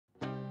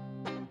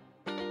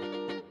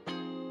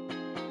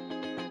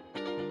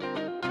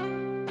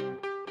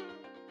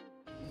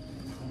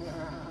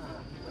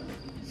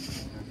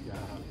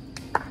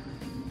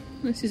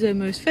This is her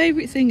most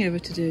favourite thing ever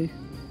to do.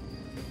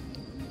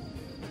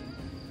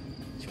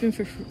 She's been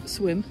for a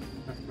swim.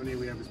 That's funny,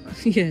 we have a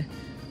space. Yeah.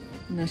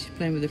 And now she's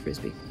playing with a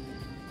frisbee.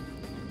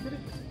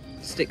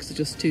 Sticks are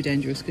just too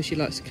dangerous because she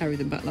likes to carry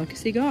them back like a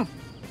cigar.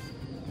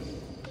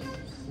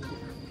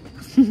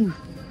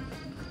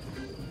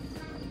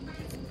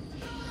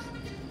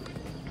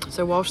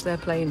 So whilst they're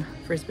playing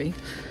frisbee,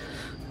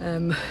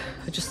 I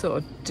just thought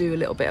I'd do a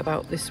little bit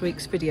about this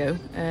week's video.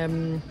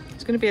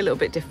 It's going to be a little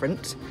bit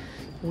different.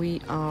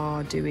 We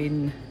are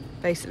doing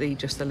basically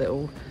just a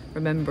little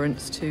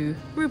remembrance to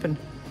Ruben.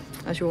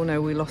 As you all know,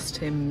 we lost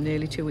him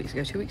nearly 2 weeks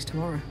ago. 2 weeks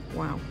tomorrow.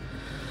 Wow.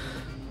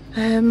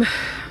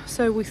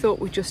 So we thought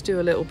we'd just do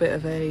a little bit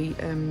of a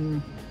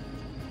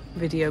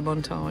video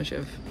montage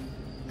of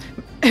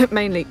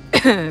mainly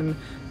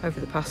over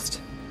the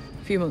past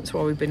few months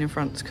while we've been in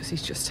France, because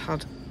he's just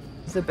had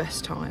the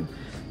best time.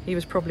 He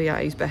was probably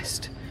at his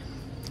best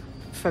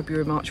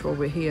February, March while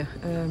we're here.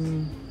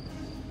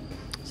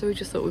 So we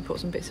just thought we'd put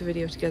some bits of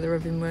video together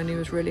of him when he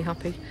was really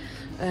happy.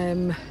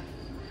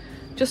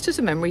 Just as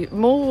a memory,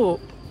 more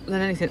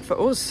than anything for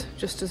us,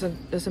 just as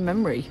a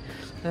memory,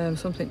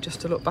 something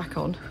just to look back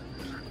on.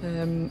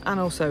 And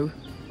also,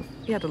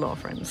 he had a lot of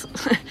friends.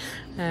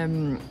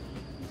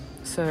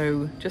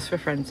 So just for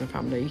friends and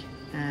family,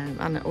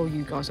 and all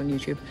you guys on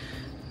YouTube,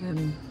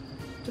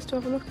 just to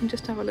have a look and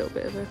just have a little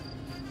bit of a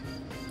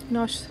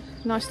nice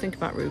think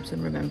about Rubes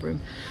and remember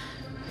him.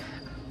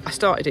 I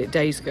started it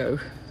days ago,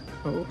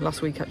 or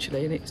last week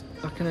actually, and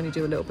I can only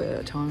do a little bit at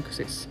a time because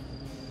it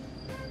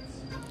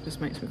just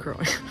makes me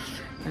cry.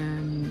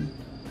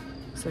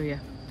 So yeah,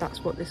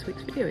 that's what this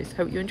week's video is.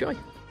 Hope you enjoy.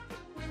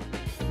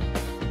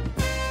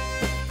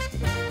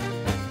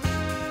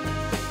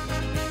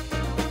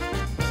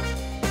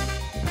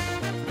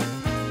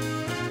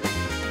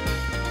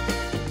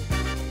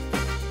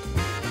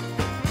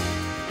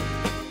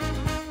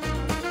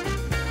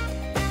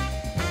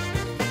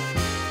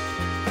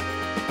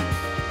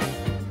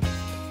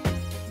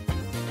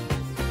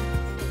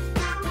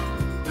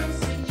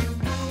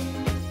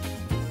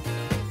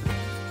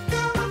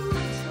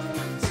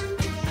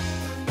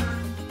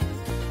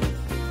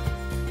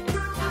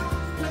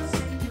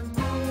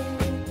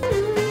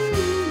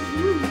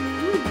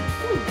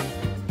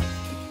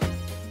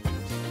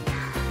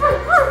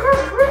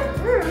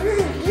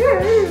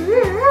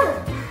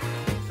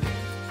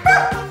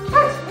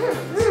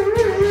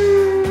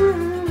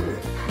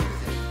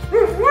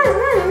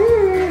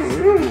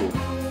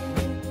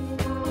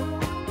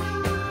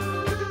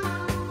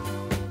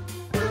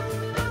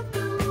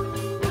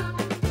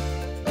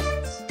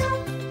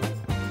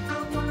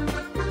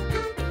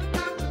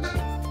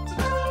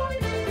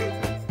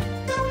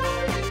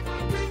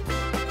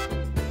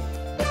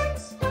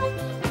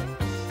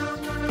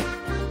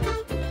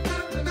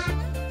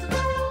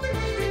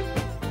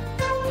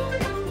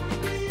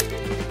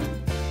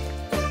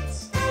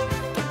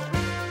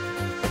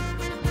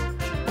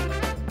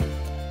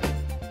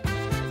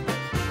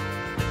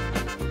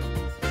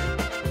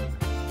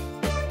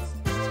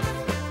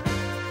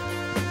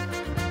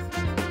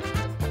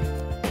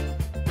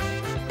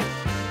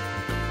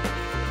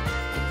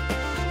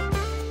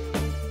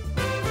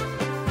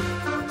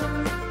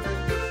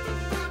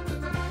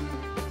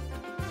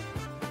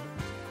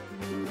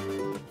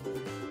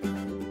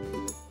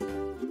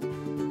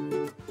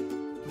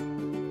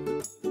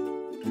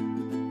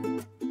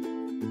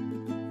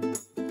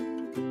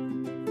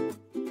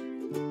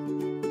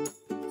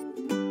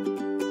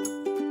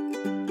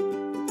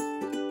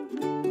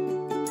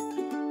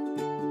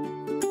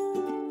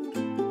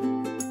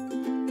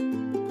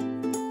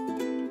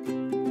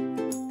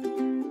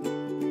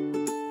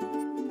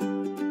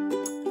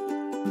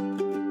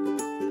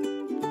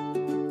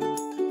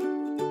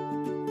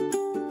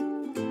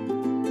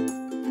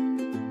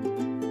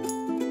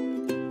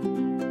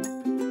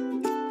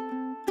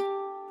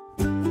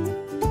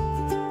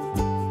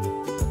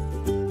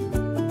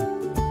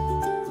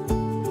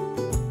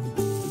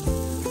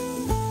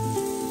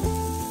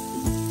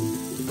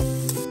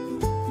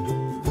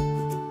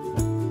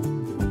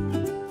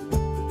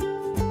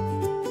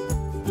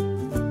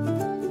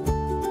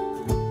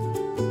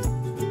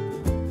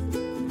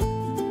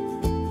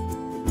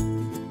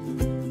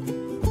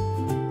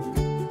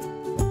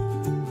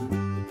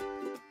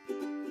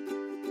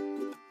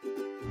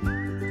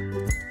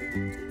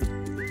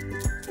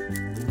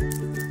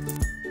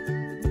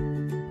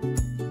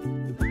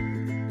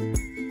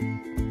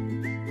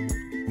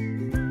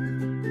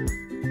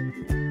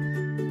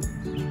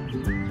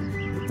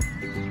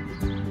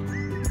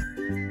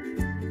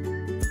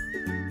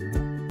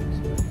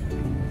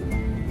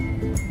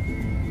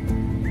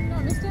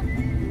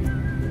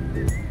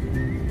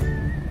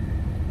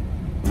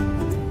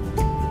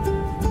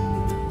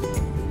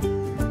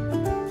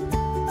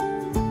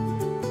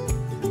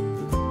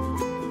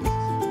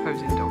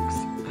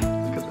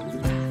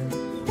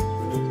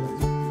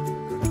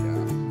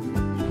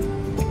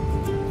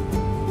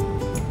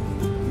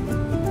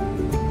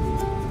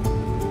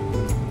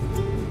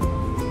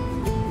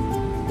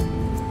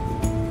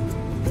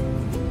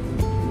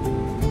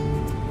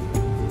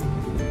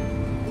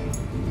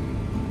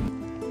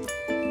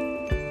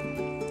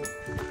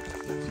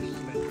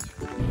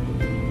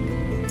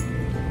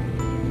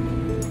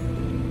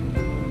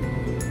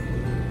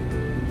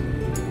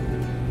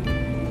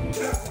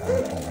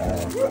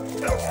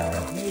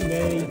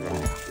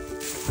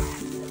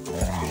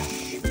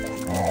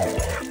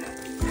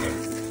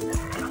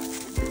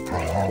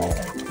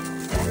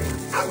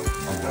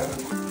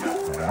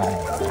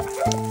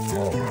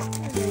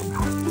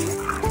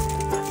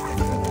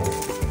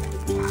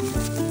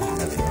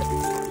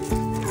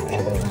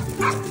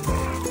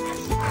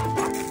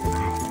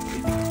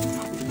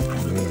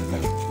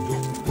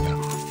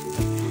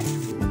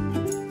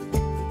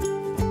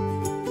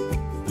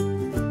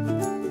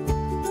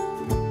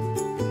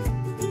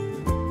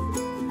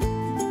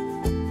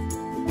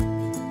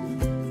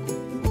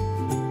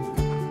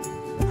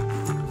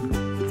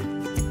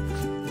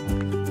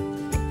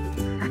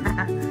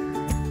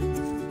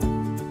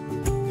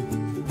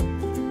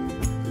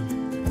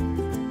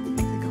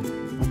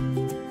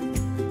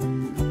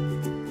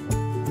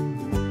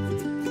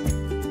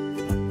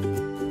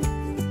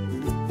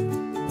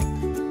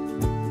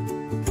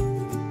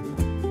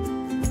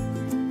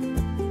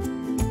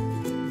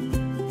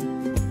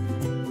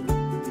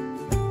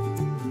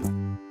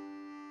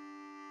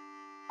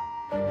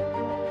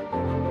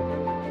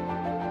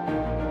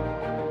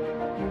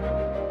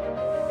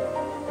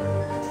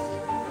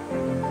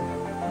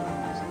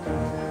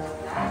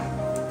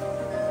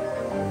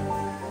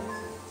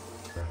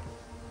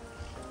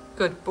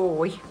 Good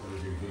boy. Here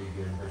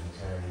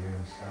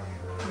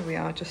we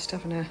are, just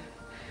having a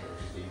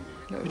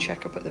little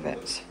check-up at the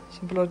vets.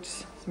 Some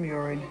bloods, some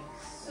urine,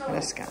 and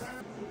a scan.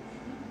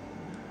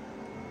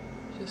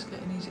 Just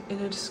getting his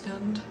innards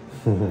scanned.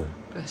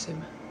 Bless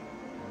him.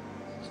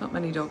 There's not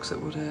many dogs that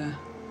would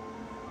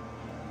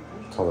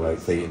tolerate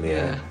feet in the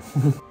air.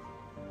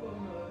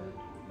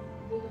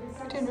 What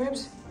are you doing,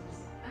 Rubes?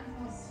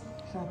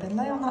 I've been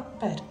lay on that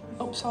bed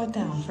upside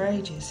down for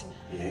ages.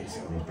 Yeah, he's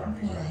on his back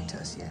as well. Yeah, he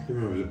does, yeah. You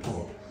remember the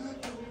pup?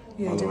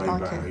 Yeah, on he the did way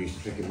like back, I it. used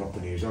to pick him up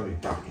and he was on his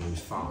back and he was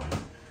fine.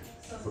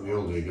 But the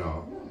older he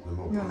got, the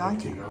more You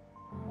like he it? got.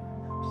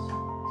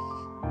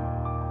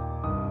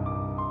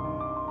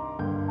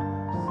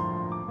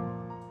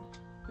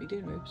 What are you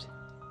doing, Rubes?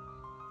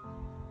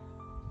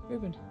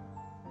 Ruben?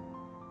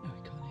 No,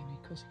 he can't hear me.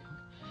 Of course he can't.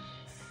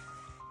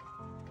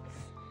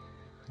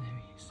 There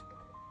he is.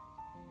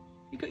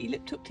 You got your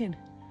lip tucked in.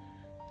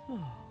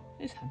 Oh,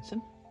 he's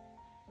handsome.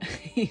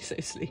 He's so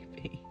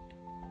sleepy.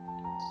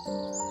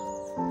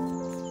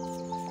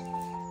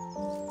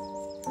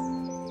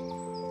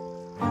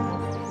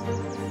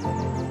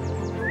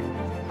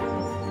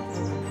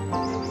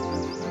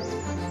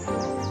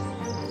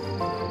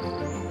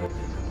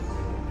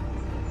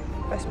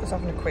 Vespa's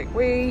having a quick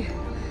wee.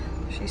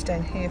 She's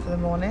staying here for the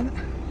morning.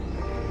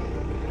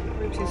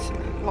 Rubes is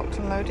locked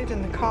and loaded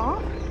in the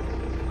car.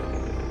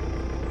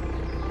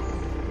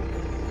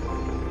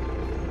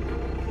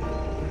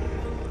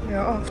 We're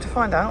off to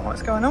find out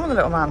what's going on with the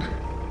little man.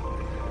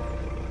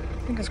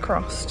 Fingers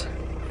crossed.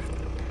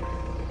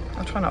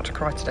 I'll try not to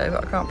cry today,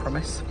 but I can't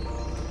promise.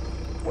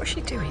 What's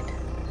she doing?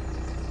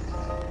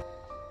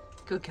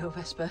 Good girl,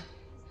 Vespa.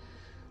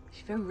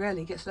 She very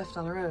rarely gets left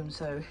on her own,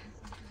 so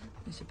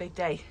it's a big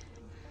day.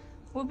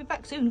 We'll be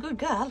back soon, good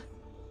girl.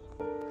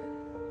 Here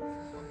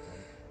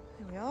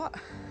we are.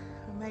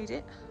 We made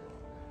it.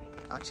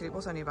 Actually, it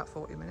was only about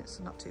 40 minutes,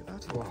 so not too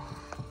bad. Whoa.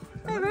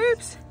 Hey,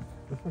 Rubes.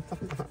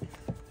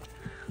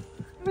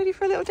 Ready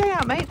for a little day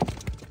out, mate?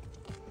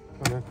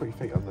 Oh no, put your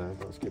feet on there,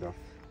 let's get off.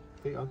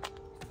 Feet on.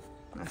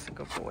 That's a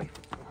good boy.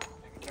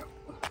 There we go.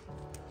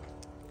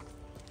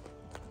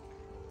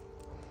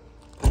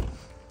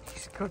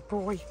 He's a good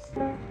boy.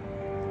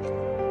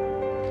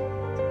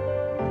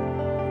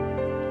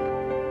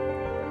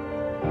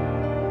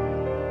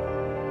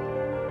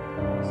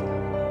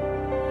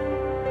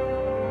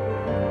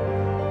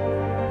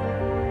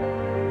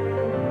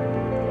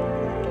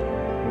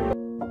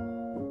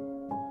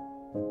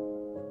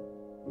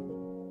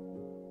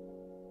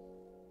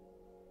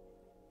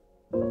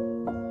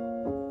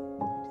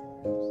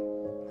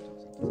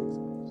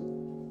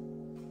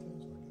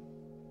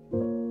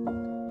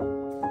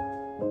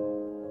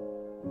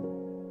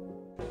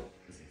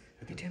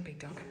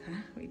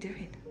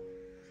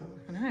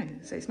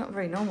 So it's not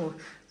very normal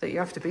that you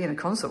have to be in a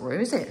consult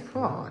room, is it?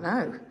 Oh,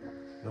 no.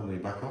 Normally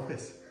back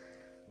office.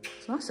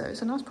 It's nice though,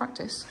 it's a nice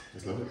practice.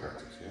 It's lovely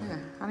practice, yeah. Yeah,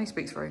 and he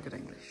speaks very good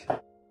English.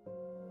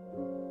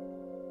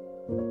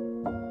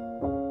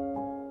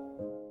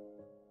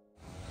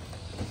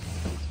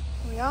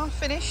 We are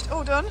finished,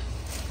 all done.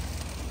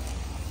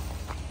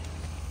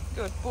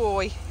 Good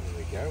boy. Here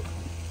we go.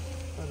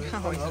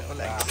 Oh, his little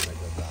legs.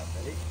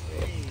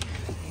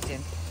 He's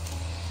in.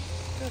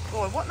 Good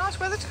boy. What nice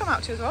weather to come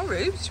out to as well,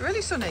 Rubes. It's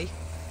really sunny.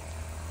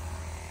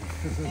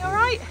 You all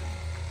right?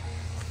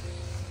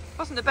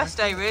 Wasn't the best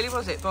day really,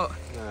 was it? But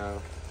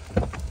No.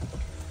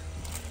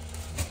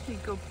 you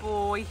good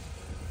boy.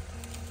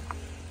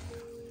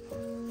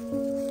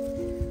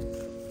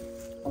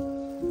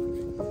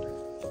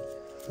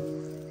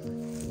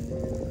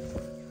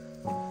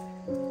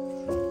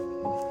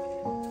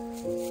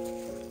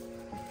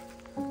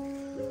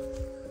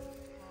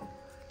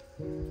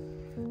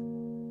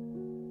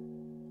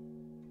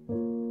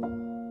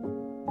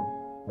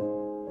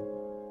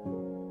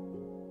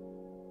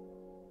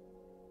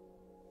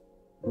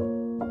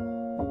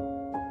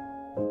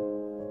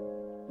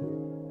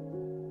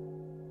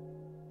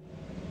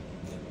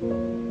 What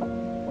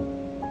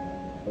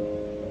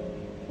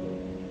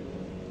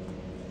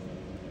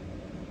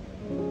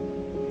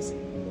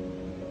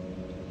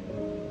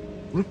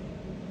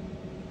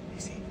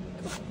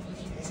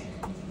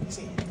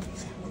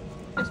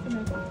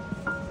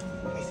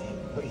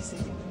are you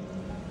seeing?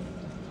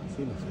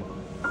 See nothing.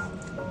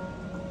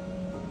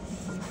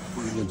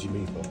 What are you nudging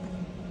me for?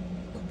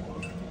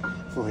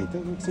 Fine,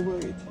 don't look so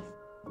worried.